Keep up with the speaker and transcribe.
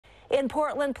In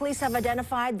Portland, police have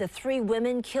identified the 3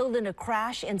 women killed in a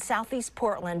crash in southeast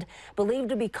Portland, believed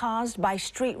to be caused by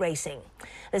street racing.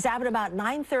 This happened about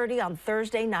 9:30 on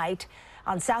Thursday night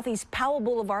on Southeast Powell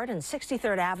Boulevard and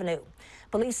 63rd Avenue.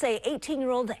 Police say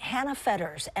 18-year-old Hannah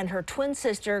Fetters and her twin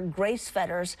sister Grace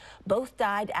Fetters both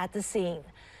died at the scene.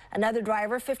 Another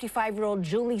driver, 55-year-old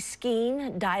Julie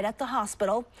Skeen, died at the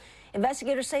hospital.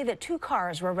 Investigators say that 2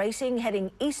 cars were racing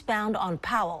heading eastbound on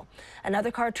Powell.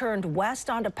 Another car turned west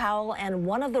onto Powell, and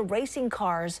one of the racing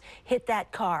cars hit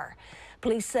that car.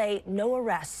 Police say no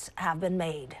arrests have been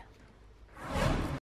made.